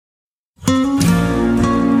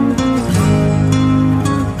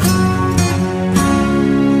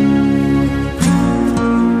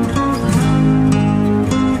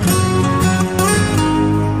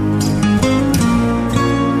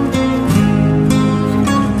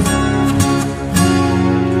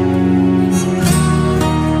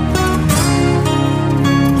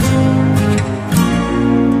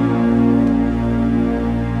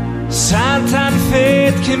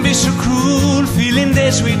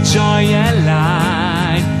sweet joy and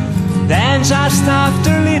light. Then just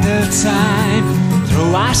after little time,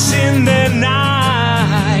 throw us in the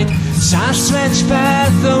night. Some strange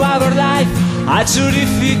path through our life are too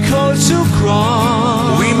difficult to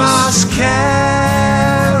cross. We must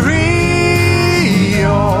carry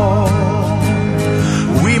on.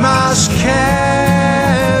 We must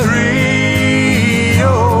carry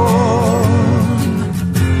on.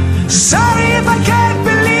 Sorry if I can't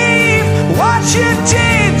believe what you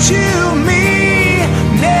did to me.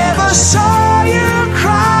 Never saw you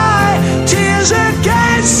cry, tears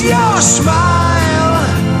against your smile.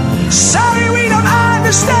 Sorry we don't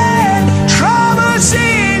understand troubles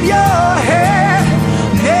in your head.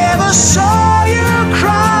 Never saw you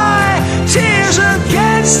cry, tears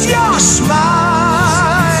against your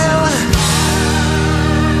smile.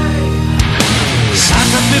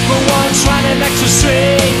 Some people once running next to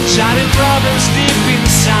strange, shouting problems deep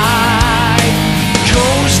inside.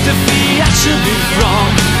 Cause the fear to be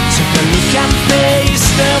wrong, take a look and face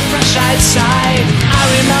the fresh outside. I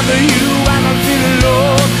remember you and I'm feeling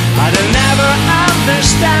low, but I'll never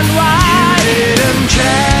understand why you didn't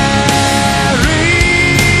carry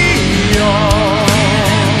on.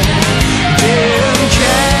 Didn't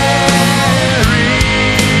carry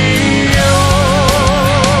on.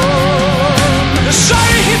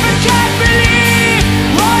 Sorry if I can't believe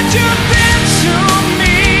what you did to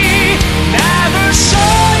me. Never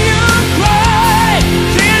saw you cry,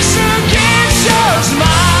 tears against your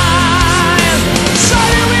smile.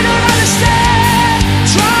 Sorry we don't understand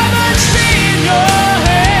troubles in your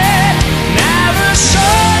head. Never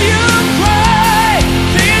saw you cry,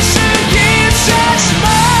 tears against your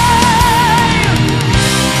smile.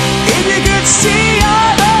 If you could see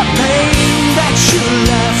all the pain that you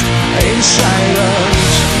left inside us,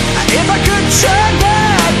 if I could turn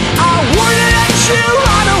back, I wouldn't let you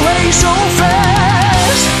run away so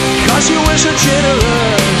fast. 'Cause you were so generous.